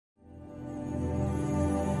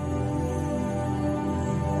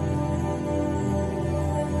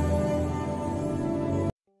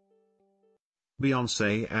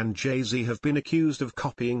Beyoncé and Jay Z have been accused of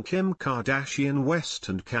copying Kim Kardashian West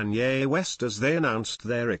and Kanye West as they announced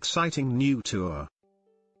their exciting new tour.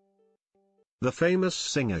 The famous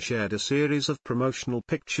singer shared a series of promotional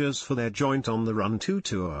pictures for their joint On the Run 2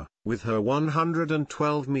 tour, with her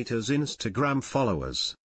 112 meters Instagram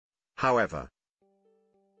followers. However,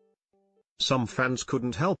 some fans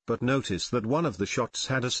couldn't help but notice that one of the shots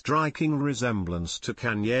had a striking resemblance to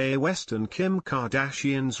Kanye West and Kim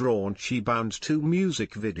Kardashian's raunchy Bound 2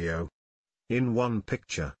 music video. In one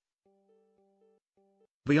picture,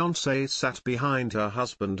 Beyoncé sat behind her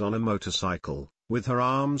husband on a motorcycle, with her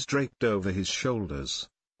arms draped over his shoulders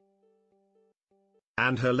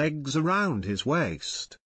and her legs around his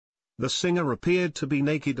waist. The singer appeared to be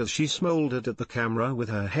naked as she smoldered at the camera with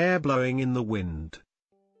her hair blowing in the wind.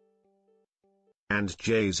 And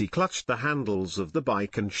Jay Z clutched the handles of the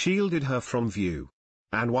bike and shielded her from view.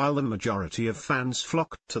 And while the majority of fans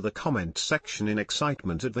flocked to the comment section in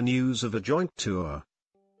excitement at the news of a joint tour,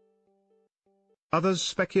 others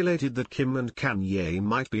speculated that Kim and Kanye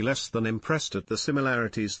might be less than impressed at the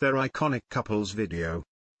similarities their iconic couple's video.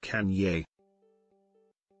 Kanye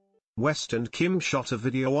West and Kim shot a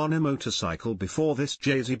video on a motorcycle before this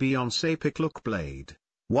Jay Z Beyoncé pic look played,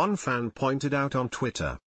 one fan pointed out on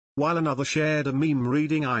Twitter, while another shared a meme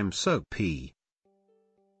reading "I'm so P,"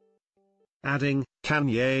 adding,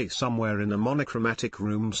 Kanye somewhere in a monochromatic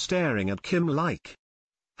room staring at Kim like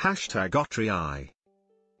 #OTRI.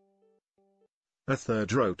 A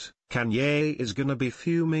third wrote, Kanye is gonna be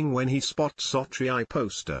fuming when he spots OTRI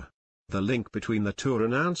poster. The link between the tour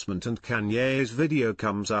announcement and Kanye's video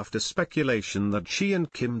comes after speculation that she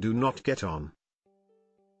and Kim do not get on,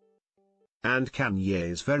 and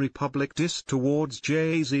Kanye's very public diss towards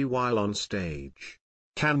Jay Z while on stage.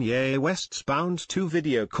 Kanye West's Bound 2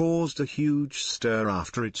 video caused a huge stir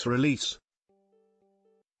after its release,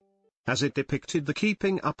 as it depicted the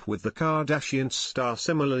Keeping Up with the Kardashians star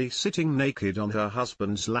similarly sitting naked on her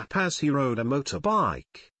husband's lap as he rode a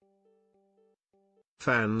motorbike.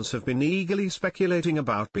 Fans have been eagerly speculating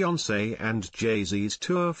about Beyoncé and Jay Z's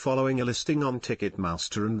tour following a listing on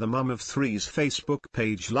Ticketmaster and the Mum of Three's Facebook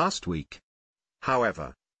page last week.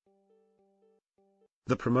 However,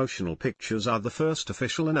 the promotional pictures are the first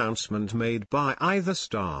official announcement made by either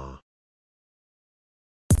star.